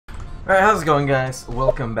Alright, how's it going, guys?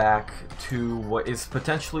 Welcome back to what is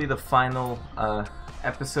potentially the final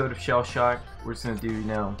episode of ShellShock. We're just gonna do,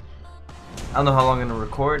 I don't know how long I'm gonna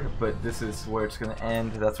record, but this is where it's gonna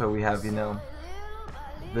end. That's why we have,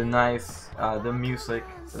 the nice, the music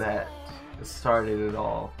that started it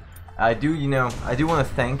all. I do want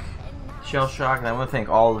to thank ShellShock, and I want to thank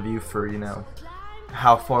all of you for,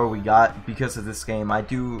 how far we got because of this game. I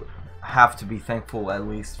do have to be thankful at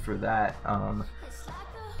least for that.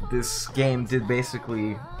 This game did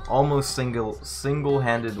basically almost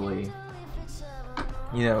single-handedly,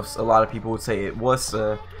 a lot of people would say it was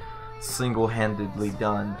single-handedly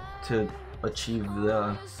done to achieve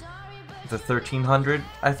the 1300.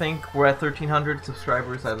 I think we're at 1300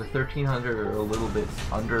 subscribers, either 1300 or a little bit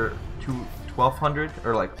under 1200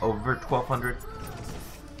 or like over 1200.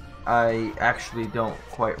 I actually don't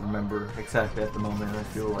quite remember exactly at the moment. I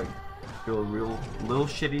feel a little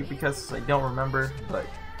shitty because I don't remember, but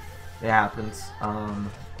it happens.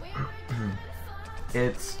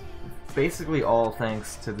 It's basically all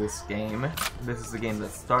thanks to this game. This is the game that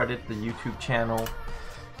started the YouTube channel.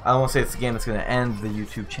 I don't want to say it's the game that's going to end the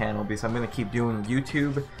YouTube channel because I'm going to keep doing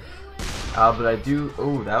YouTube. But I do.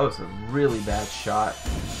 Oh, that was a really bad shot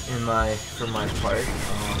from my part.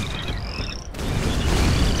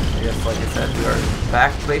 I guess, like I said, we are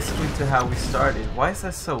back basically to how we started. Why is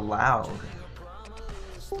that so loud?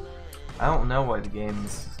 I don't know why the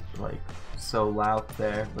game's so loud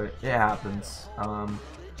there, but it happens. I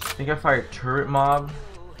think I fired turret mob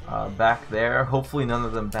back there. Hopefully none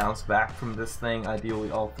of them bounce back from this thing.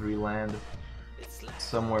 Ideally all three land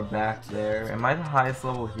somewhere back there. Am I the highest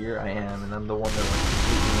level here? I am, and I'm the one that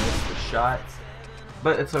completely missed the shot.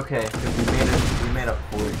 But it's okay, because we made up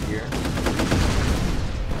for it here.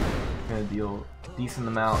 Gonna deal a decent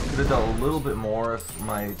amount. Could have done a little bit more if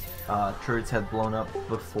my turrets had blown up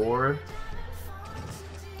before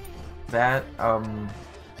that.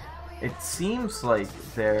 It seems like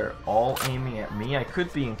they're all aiming at me. I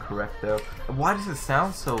could be incorrect though. Why does it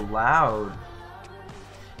sound so loud?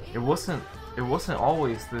 It wasn't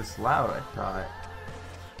always this loud, I thought.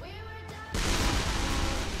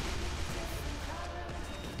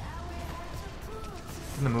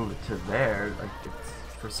 I'm gonna move it to there.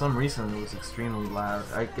 For some reason it was extremely loud.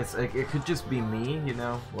 I guess it could just be me,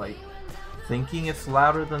 thinking it's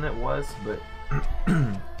louder than it was, but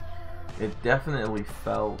it definitely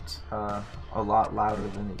felt a lot louder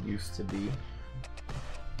than it used to be.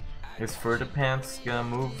 Is Pants gonna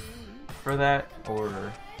move for that,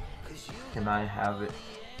 or can I have it?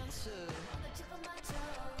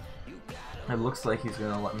 It looks like he's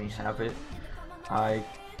gonna let me have it. I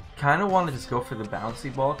kind of want to just go for the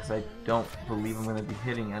bouncy ball because I don't believe I'm gonna be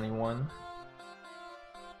hitting anyone.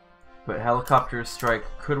 But helicopter strike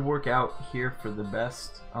could work out here for the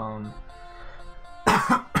best.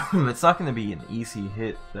 It's not going to be an easy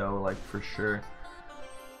hit though, for sure.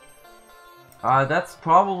 That's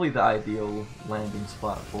probably the ideal landing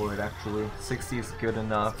spot for it, actually. 60 is good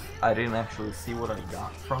enough. I didn't actually see what I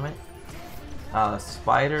got from it.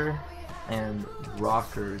 Spider and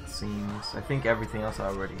rocker, it seems. I think everything else I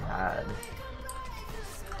already had.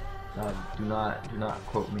 Do not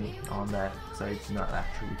quote me on that because I do not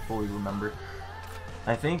actually fully remember.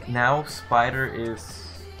 I think now spider is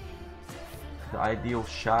the ideal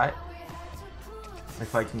shot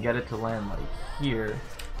if I can get it to land here.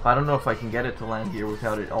 I don't know if I can get it to land here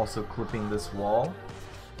without it also clipping this wall.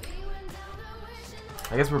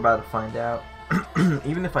 I guess we're about to find out.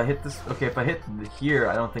 Even if I hit this, okay, if I hit here,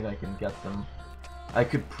 I don't think I can get them. I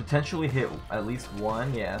could potentially hit at least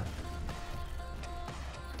one, yeah.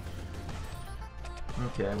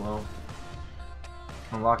 Okay, well,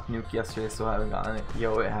 unlocked nuke yesterday, so I haven't gotten it.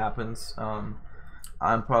 Yo, it happens. I'm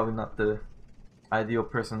probably not the ideal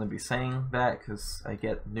person to be saying that because I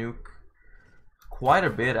get nuke quite a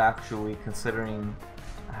bit, actually, considering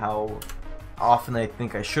how often I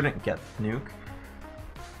think I shouldn't get nuke.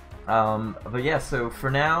 But yeah, so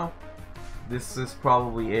for now, this is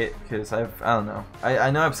probably it because I don't know.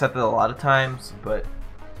 I know I've said that a lot of times, but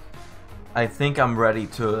I think I'm ready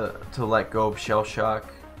to let go of ShellShock.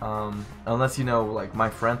 Unless my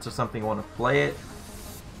friends or something want to play it.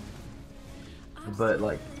 But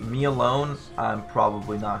me alone, I'm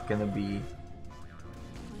probably not gonna be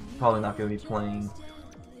playing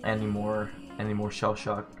any more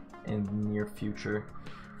ShellShock in the near future.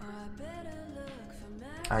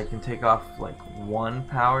 I can take off one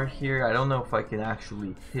power here. I don't know if I can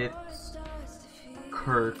actually hit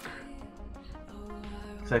Kirk,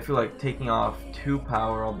 because I feel like taking off 2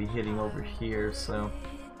 power I'll be hitting over here, so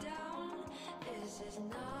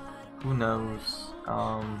who knows.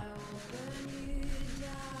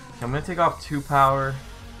 I'm gonna take off 2 power.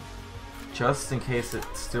 just in case it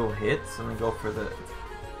still hits, and then go for the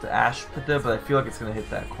Ash Pita, but I feel like it's gonna hit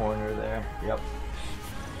that corner there. Yep.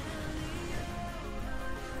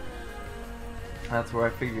 That's where I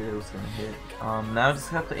figured it was gonna hit. Now I just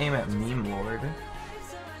have to aim at Meme Lord.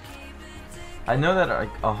 I know that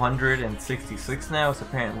like 166 now is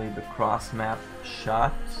apparently the cross map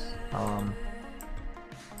shot. So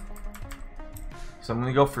I'm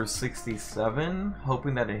gonna go for 67,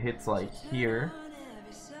 hoping that it hits like here.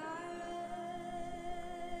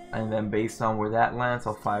 And then based on where that lands,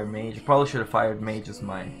 I'll fire Mage. I probably should have fired Mage as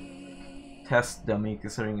my test dummy,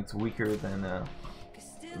 considering it's weaker than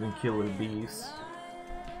Killer Beast.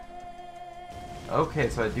 Okay,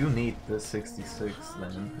 so I do need the 66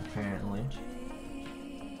 then, apparently.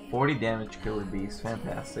 40 damage Killer Beast,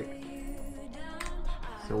 fantastic.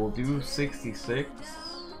 So we'll do 66.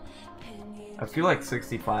 I feel like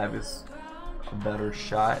 65 is a better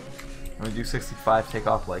shot. I'm gonna do 65, take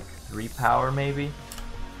off like 3 power maybe.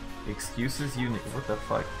 Excuses unit. What the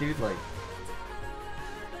fuck, dude? Like,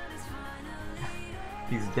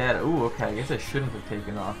 he's dead. Ooh, okay. I guess I shouldn't have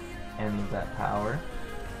taken off any of that power.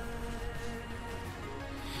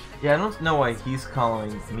 Yeah, I don't know why he's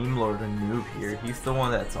calling Meme Lord a noob here. He's the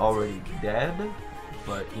one that's already dead,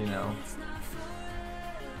 but you know,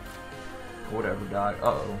 whatever, dog.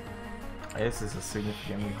 Uh-oh. I guess this is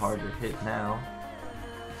significantly harder hit now.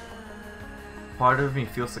 Part of me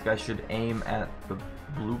feels like I should aim at the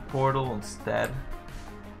blue portal instead.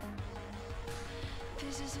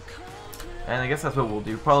 And I guess that's what we'll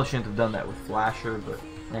do. Probably shouldn't have done that with Flasher, but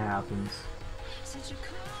it happens.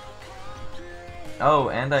 Oh,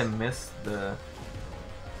 and I missed the...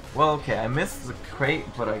 Well, okay, I missed the crate,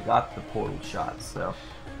 but I got the portal shot, so...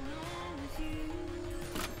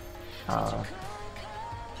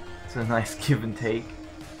 it's a nice give and take.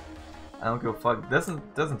 I don't give a fuck.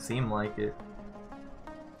 Doesn't seem like it.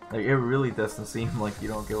 Like, it really doesn't seem like you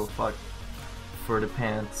don't give a fuck for the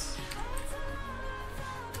pants.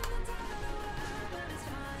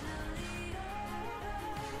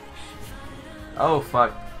 Oh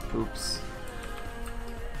fuck. Oops.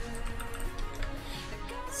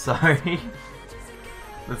 Sorry.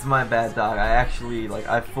 That's my bad, dog. I actually, like,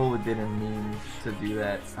 I fully didn't mean to do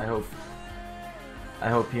that. I hope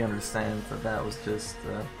he understands that that was just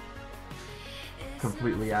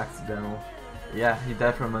completely accidental. Yeah, he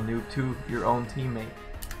died from a noob to your own teammate.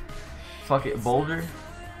 Fuck it, Boulder.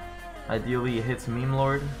 Ideally it hits Meme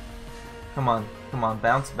Lord. Come on,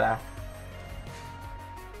 bounce back.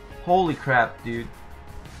 Holy crap, dude.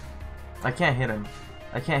 I can't hit him.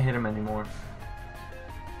 I can't hit him anymore.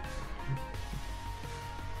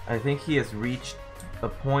 I think he has reached a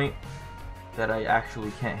point that I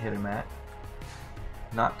actually can't hit him at.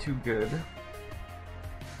 Not too good.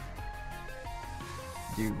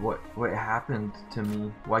 Dude, what happened to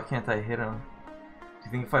me? Why can't I hit him? Do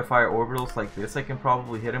you think if I fire orbitals like this, I can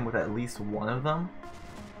probably hit him with at least one of them?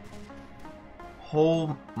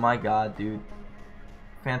 Oh my god, dude.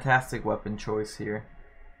 Fantastic weapon choice here.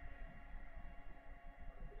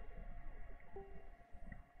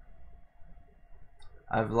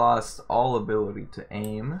 I've lost all ability to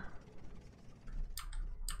aim.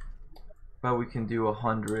 But we can do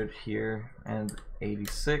 100 here and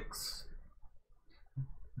 86.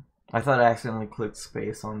 I thought I accidentally clicked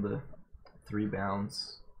space on the 3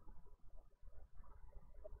 bounds.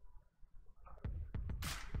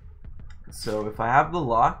 So if I have the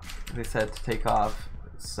lock, they said to take off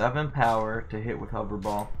 7 power to hit with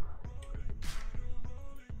hoverball.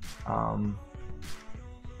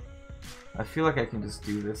 I feel like I can just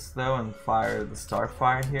do this though and fire the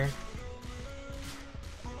Starfire here.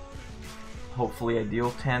 Hopefully I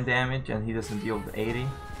deal 10 damage and he doesn't deal the 80.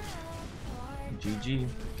 GG.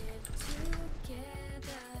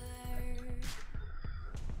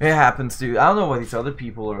 It happens, dude. I don't know why these other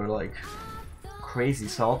people are like crazy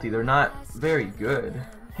salty. They're not very good.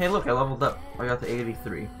 Hey look, I leveled up. I got to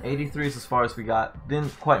 83. 83 is as far as we got.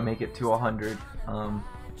 Didn't quite make it to 100.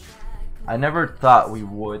 I never thought we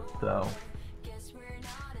would though. It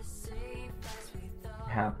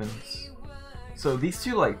happens. So these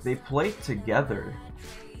two, like, they play together.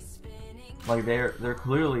 Like they're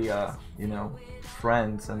clearly you know,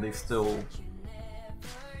 friends, and they're still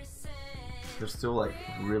like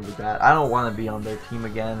really bad. I don't want to be on their team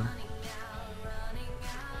again.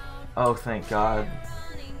 Oh, thank God.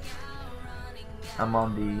 I'm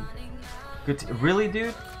on the good team. Really,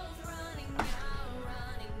 dude?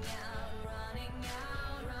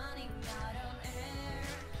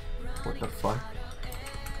 What the fuck?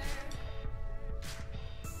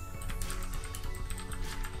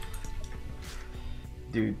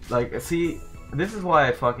 Dude, like, see, this is why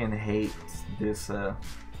I fucking hate this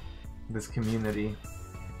this community.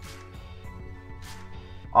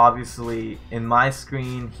 Obviously, in my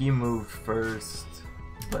screen, he moved first,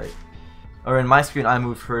 or in my screen, I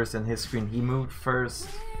moved first, and his screen, he moved first.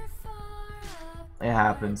 It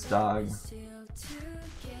happens, dog.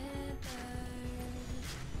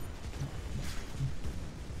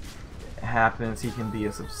 It happens. He can be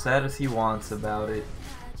as upset as he wants about it.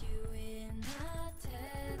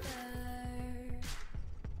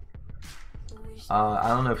 I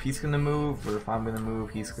don't know if he's gonna move, or if I'm gonna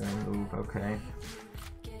move, he's gonna move, okay.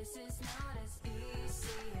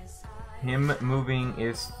 Him moving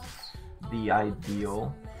is the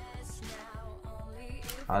ideal.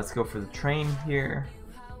 Let's go for the train here.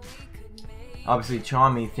 Obviously,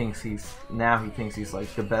 Chami thinks he thinks he's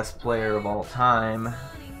like the best player of all time,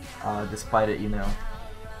 despite it, you know,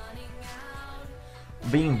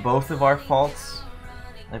 being both of our faults,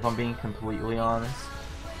 if I'm being completely honest.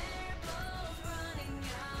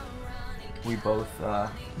 We both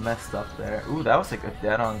messed up there. Ooh, that was like a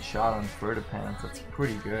dead-on shot on Vertipants. That's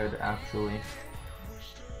pretty good, actually.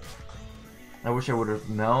 I wish I would have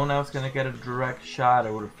known I was going to get a direct shot.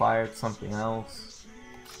 I would have fired something else.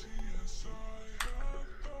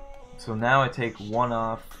 So now I take one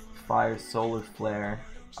off, fire Solar Flare.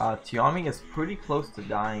 Tiami is pretty close to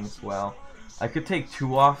dying as well. I could take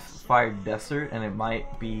two off, fire Desert, and it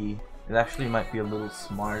actually might be a little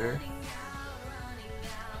smarter.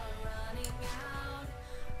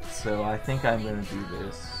 So I think I'm gonna do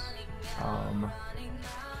this.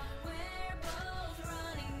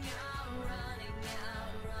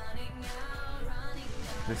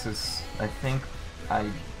 This is, I think,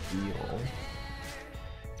 ideal.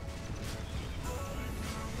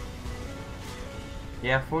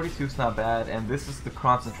 Yeah, 42 is not bad, and this is the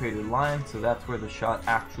concentrated line, so that's where the shot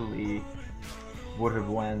actually would have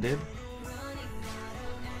landed.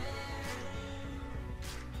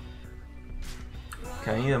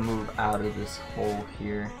 Okay, I need to move out of this hole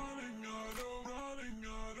here.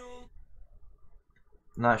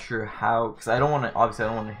 Not sure how, because I don't want to, obviously I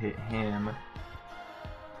don't want to hit him.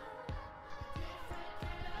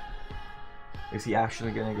 Is he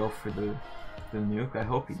actually going to go for the nuke? I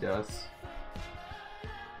hope he does.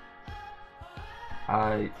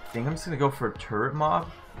 I think I'm just going to go for a turret mob,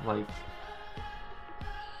 like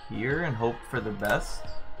here, and hope for the best.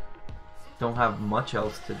 Don't have much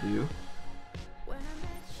else to do.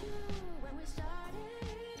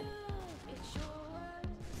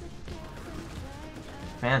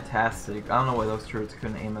 Fantastic. I don't know why those turrets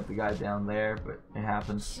couldn't aim at the guy down there, but it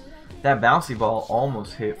happens. That bouncy ball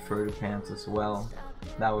almost hit Vertipants as well.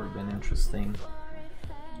 That would have been interesting.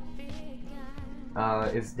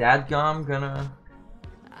 Is Dadgum gonna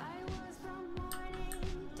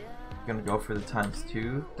go for the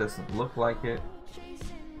 ×2? Doesn't look like it.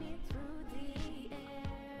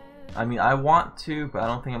 I mean, I want to, but I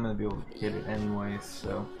don't think I'm gonna be able to hit it anyways,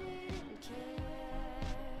 so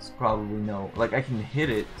it's probably no. Like, I can hit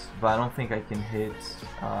it, but I don't think I can hit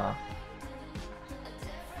I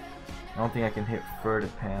don't think I can hit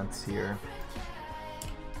Vertipants here.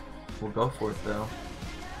 We'll go for it though.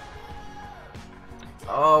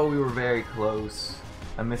 Oh, we were very close.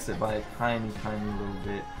 I missed it by a tiny little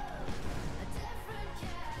bit.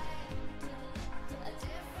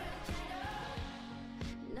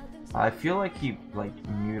 I feel like he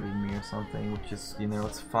muted me or something, which is, you know,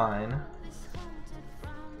 it's fine.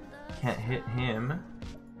 Can't hit him.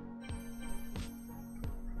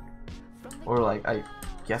 Or like, I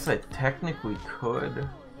guess I technically could,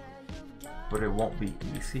 but it won't be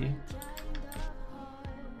easy.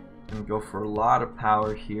 And go for a lot of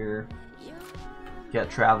power here. Get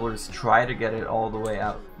Travelers, try to get it all the way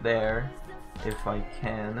out there if I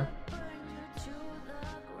can.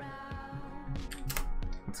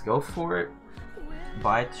 Let's go for it.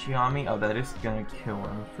 By Chiami. Oh, that is gonna kill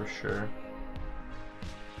him for sure.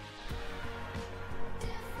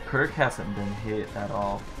 Kirk hasn't been hit at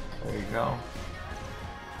all. There you go.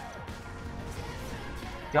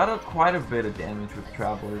 Got quite a bit of damage with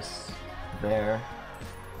Travelers there.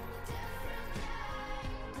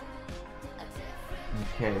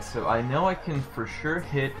 Okay, so I know I can for sure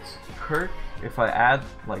hit Kirk if I add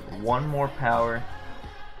like one more power.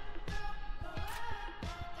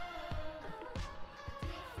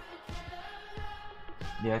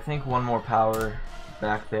 Yeah, I think one more power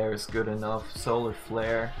back there is good enough. Solar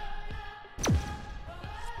Flare.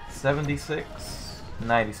 76,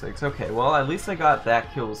 96. Okay, well at least I got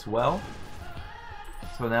that kill as well.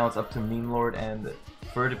 So now it's up to Meme Lord and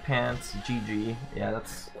Vertipants. GG. Yeah,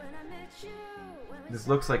 that's. This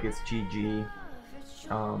looks like it's GG.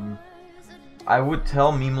 I would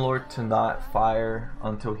tell Meme Lord to not fire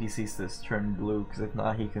until he sees this turn blue, because if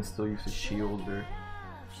not, he can still use his shield or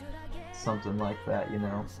something like that, you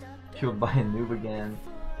know. Killed by a noob again.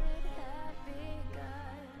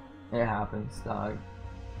 It happens, dog.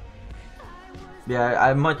 Yeah,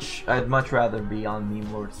 I'd much rather be on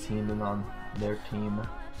Meme Lord's team than on their team.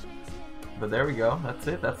 But there we go. That's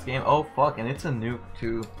it. That's the game. Oh fuck, and it's a nuke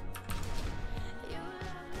too.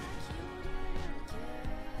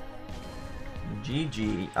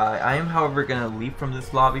 GG. I am, however, gonna leave from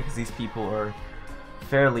this lobby because these people are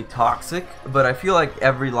fairly toxic. But I feel like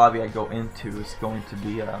every lobby I go into is going to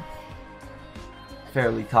be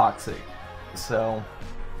fairly toxic. So,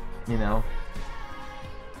 you know,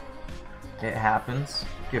 it happens.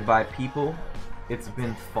 Goodbye, people. It's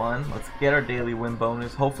been fun. Let's get our daily win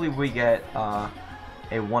bonus. Hopefully we get a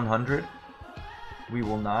 100. We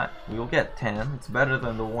will not. We will get 10. It's better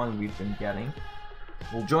than the one we've been getting.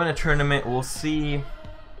 We'll join a tournament. We'll see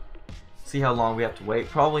how long we have to wait.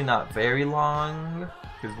 Probably not very long,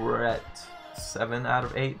 because we're at 7 out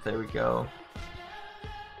of 8. There we go.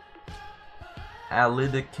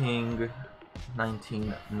 Alida King,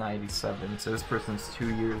 1997. So this person's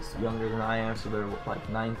 2 years younger than I am, so they're like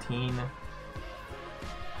 19.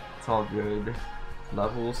 It's all good.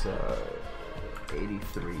 Levels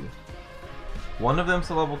 83. One of them's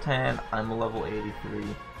a level 10. I'm a level 83.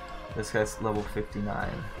 This guy's level 59.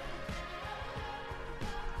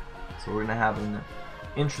 So we're gonna have an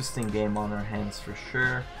interesting game on our hands for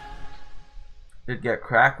sure. Did get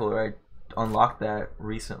Crackler. I unlocked that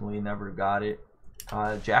recently. Never got it.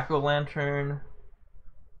 Jack-o'-lantern.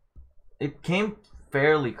 It came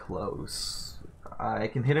fairly close. I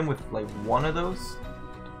can hit him with like one of those.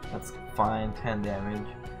 That's fine. 10 damage.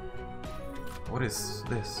 What is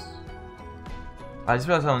this? I just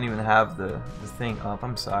realized I don't even have the thing up.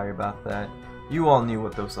 I'm sorry about that. You all knew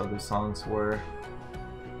what those other songs were.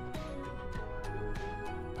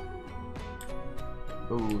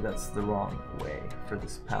 Ooh, that's the wrong way for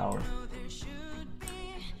this power.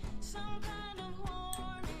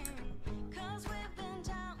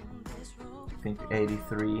 I think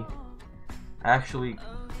 83. Actually,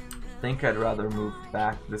 think I'd rather move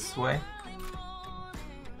back this way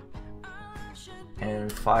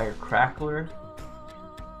and fire Crackler.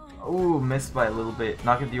 Ooh, missed by a little bit.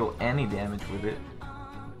 Not gonna deal any damage with it.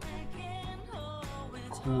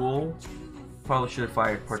 Cool. Probably should have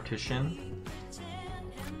fired Partition.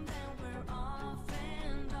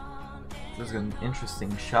 This is an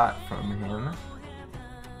interesting shot from him.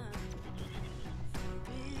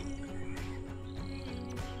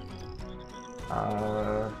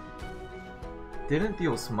 Didn't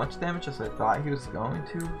deal as much damage as I thought he was going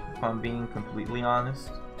to, if I'm being completely honest.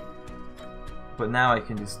 But now I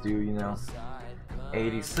can just do, you know,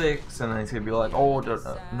 86, and then he's gonna be like, oh,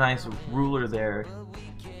 nice ruler there,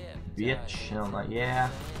 bitch. And I'm like, yeah,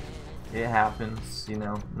 it happens, you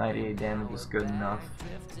know, 98 damage is good enough.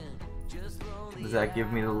 Does that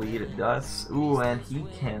give me the lead? It does. Ooh, and he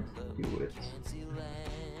can't do it.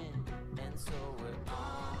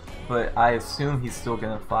 But I assume he's still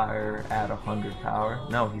gonna fire at 100 power.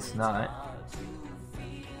 No, he's not.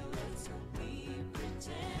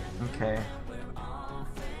 Okay.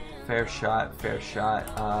 Fair shot, fair shot.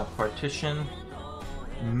 Partition.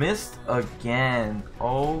 Missed again.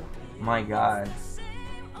 Oh my god.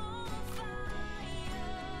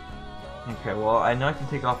 Okay, well, I know I can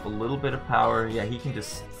take off a little bit of power. Yeah, he can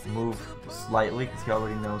just move slightly because he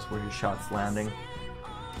already knows where his shot's landing.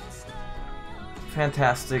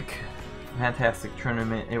 Fantastic, fantastic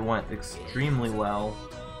tournament. It went extremely well.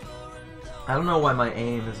 I don't know why my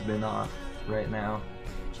aim has been off right now.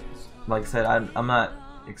 Like I said, I'm not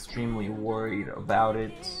extremely worried about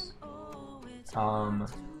it.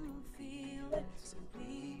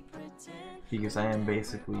 Because I am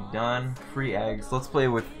basically done. Free eggs. Let's play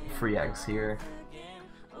with free eggs here.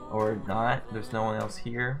 Or not. There's no one else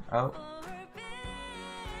here. Oh.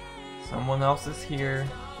 Someone else is here.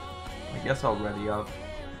 I guess I'll ready up.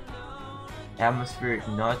 Atmospheric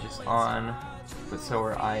nudge is on, but so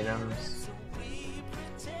are items.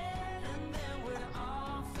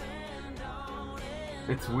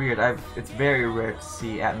 It's weird. It's very rare to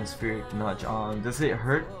see atmospheric nudge on. Does it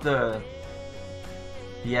hurt the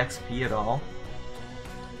XP at all?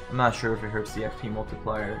 I'm not sure if it hurts the XP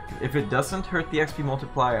multiplier. If it doesn't hurt the XP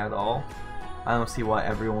multiplier at all, I don't see why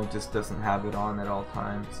everyone just doesn't have it on at all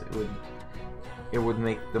times. It would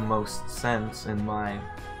make the most sense in my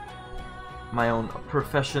own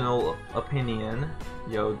professional opinion.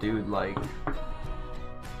 Yo, dude, like,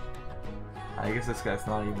 I guess this guy's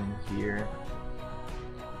not even here.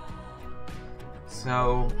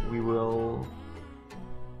 So we will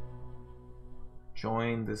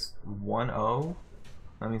join this 1-0.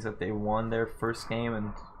 That means that they won their first game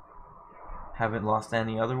and haven't lost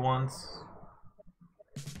any other ones.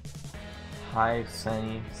 Hi,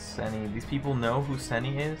 Senny. These people know who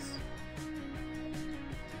Senny is?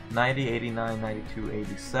 90, 89, 92,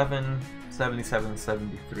 87, 77,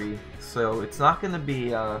 73. So it's not going to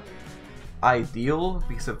be ideal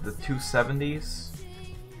because of the 270s.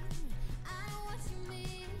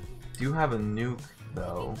 Do have a nuke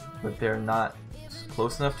though, but they're not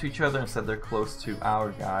close enough to each other. Instead, they're close to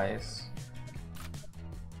our guys.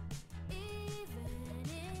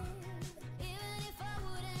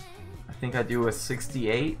 I think I do a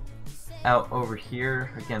 68 out over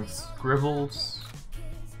here against Scribbles.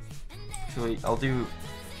 Actually, I'll do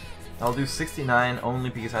 69 only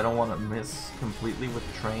because I don't want to miss completely with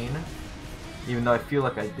Train, even though I feel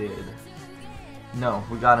like I did. No,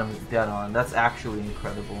 we got him dead on. That's actually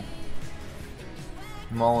incredible.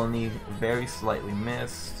 Molony very slightly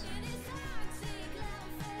missed.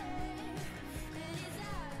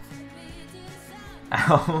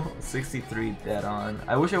 Ow, 63 dead on.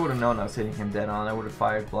 I wish I would have known I was hitting him dead on. I would have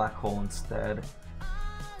fired Black Hole instead.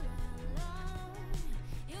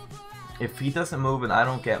 If he doesn't move and I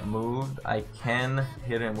don't get moved, I can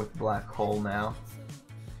hit him with Black Hole now.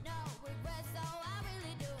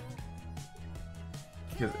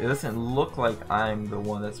 Because it doesn't look like I'm the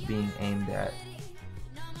one that's being aimed at.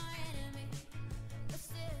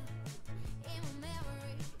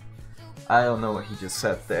 I don't know what he just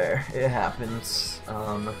said there. It happens.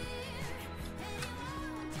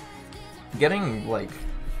 Getting like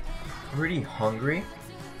pretty hungry.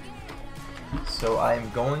 So I'm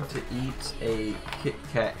going to eat a Kit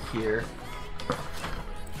Kat here.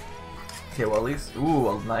 Okay, well at least, ooh,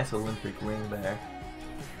 a nice Olympic ring there.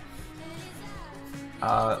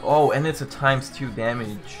 Oh, and it's a ×2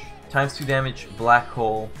 damage. ×2 damage Black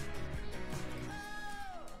Hole.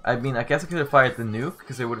 I mean, I guess I could have fired the nuke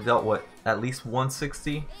because it would have dealt, what, at least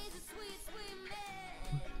 160?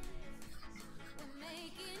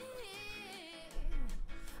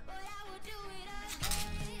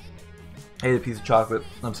 I ate a piece of chocolate.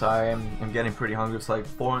 I'm sorry, I'm getting pretty hungry. It's like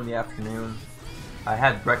 4 in the afternoon. I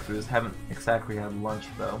had breakfast, haven't exactly had lunch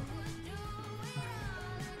though.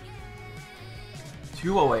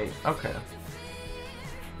 208, okay.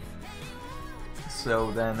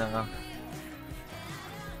 So then,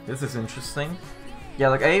 this is interesting. Yeah,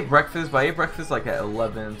 like I ate breakfast, but I ate breakfast like at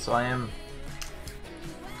 11, so I'm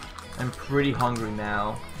pretty hungry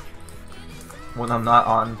now when I'm not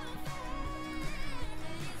on.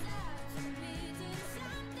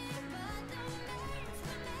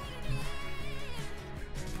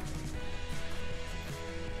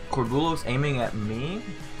 Corbulo's aiming at me?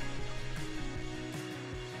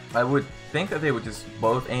 I would think that they would just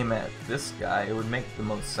both aim at this guy. It would make the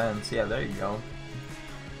most sense. Yeah, there you go.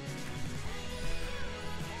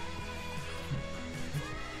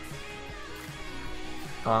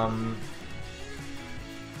 I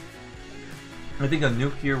think a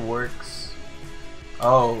nuke here works.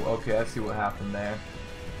 Oh, okay, I see what happened there.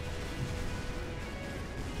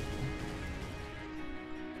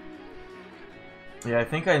 Yeah, I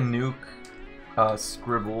think I nuke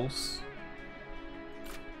Scribbles.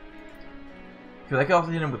 Because I can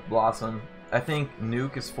also hit him with Blossom. I think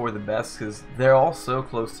nuke is for the best because they're all so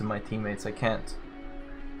close to my teammates. I can't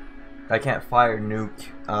fire nuke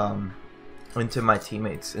into my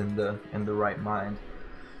teammates in the right mind.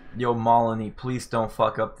 Yo, Molony, please don't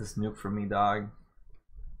fuck up this nuke for me, dog.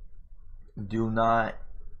 Do not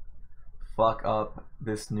fuck up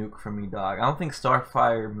this nuke for me, dog. I don't think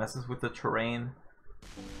Starfire messes with the terrain.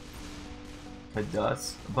 It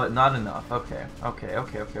does, but not enough. Okay.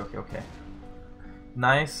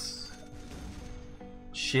 Nice.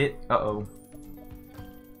 Shit. Uh-oh.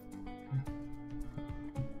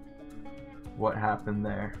 What happened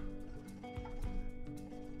there?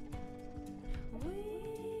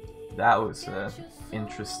 That was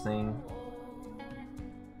interesting.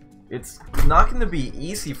 It's not going to be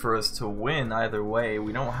easy for us to win either way.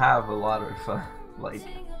 We don't have a lot of like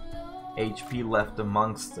HP left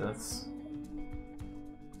amongst us.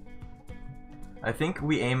 I think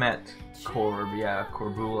we aim at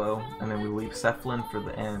Corbulo, and then we leave Cephalin for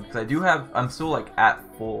the end. Because I do have, I'm still like at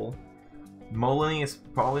full. Molony is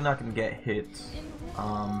probably not going to get hit.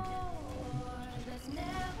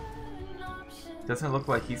 Doesn't look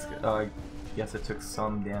like he's, guess it took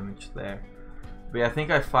some damage there. But yeah, I think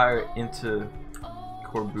I fire into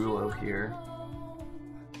Corbulo here.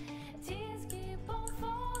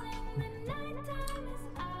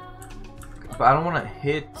 But I don't want to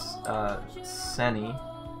hit Senny,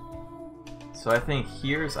 so I think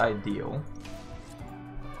here's ideal.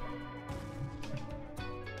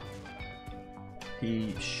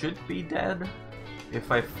 he should be dead,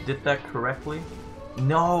 if I did that correctly.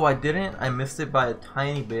 No, I didn't. I missed it by a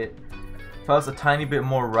tiny bit. If I was a tiny bit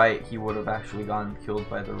more right, he would have actually gotten killed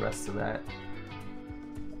by the rest of that.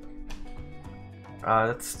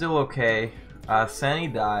 That's still okay. Sandy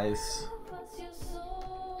dies.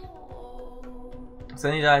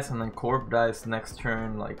 Sandy dies and then Corb dies next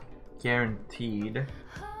turn, like, guaranteed.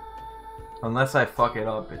 Unless I fuck it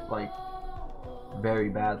up, like, very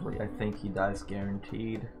badly. I think he dies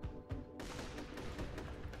guaranteed.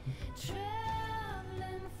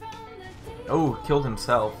 Oh, killed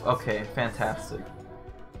himself. Okay, fantastic.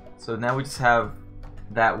 So now we just have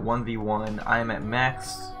that 1v1. I am at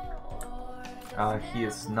max. He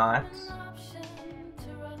is not.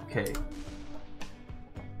 Okay.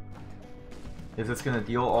 Is this gonna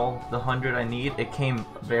deal all the 100 I need? It came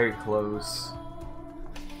very close.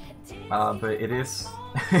 But it is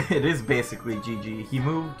it is basically GG. He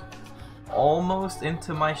moved almost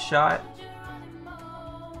into my shot.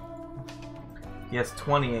 He has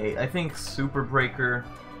 28. I think Super Breaker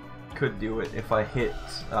could do it if I hit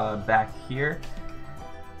back here.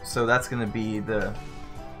 So that's gonna be the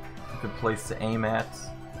place to aim at.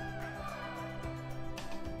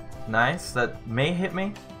 Nice. That may hit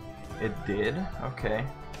me. It did. Okay.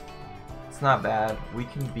 It's not bad. We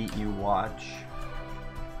can beat you. Watch.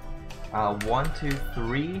 1, 2,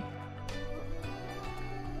 3.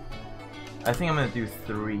 I think I'm gonna do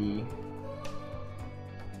 3.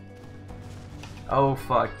 Oh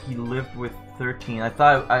fuck, he lived with 13.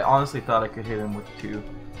 I honestly thought I could hit him with 2.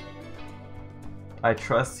 I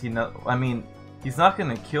trust I mean, he's not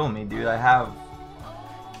gonna kill me, dude. I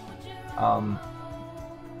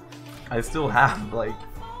still have like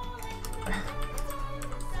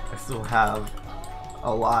I still have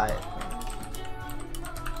a lot.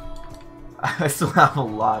 I still have a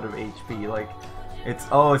lot of HP. Like,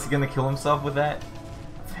 oh, is he gonna kill himself with that?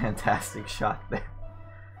 Fantastic shot there.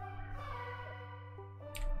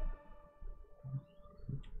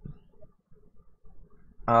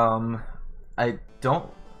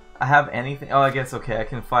 I have anything. Oh, I guess okay. I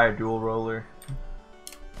can fire dual roller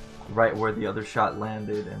right where the other shot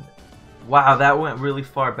landed, and wow, that went really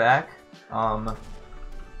far back.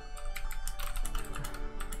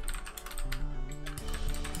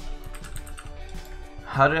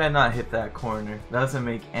 How did I not hit that corner? That doesn't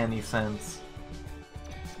make any sense.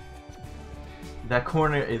 That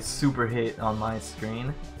corner is super hit on my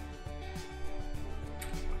screen.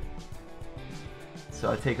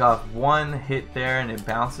 So I take off 1 hit there and it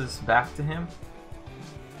bounces back to him.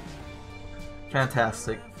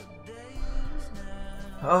 Fantastic.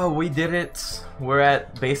 Oh, we did it. We're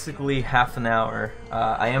at basically half an hour.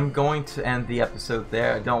 I am going to end the episode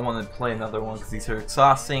there. I don't want to play another one because these are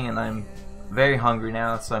exhausting and I'm very hungry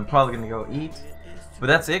now, so I'm probably going to go eat. But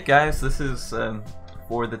that's it, guys. This is,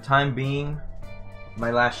 for the time being, my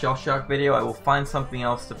last ShellShock video. I will find something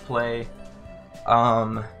else to play.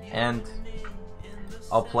 And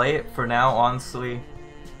I'll play it for now, honestly.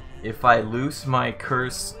 If I lose my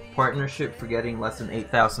cursed partnership for getting less than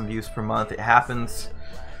 8,000 views per month, it happens.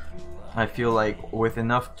 I feel like with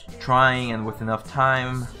enough trying and with enough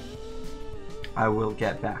time, I will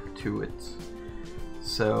get back to it.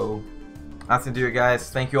 So that's gonna do it, guys.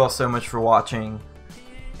 Thank you all so much for watching,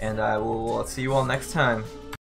 and I will see you all next time.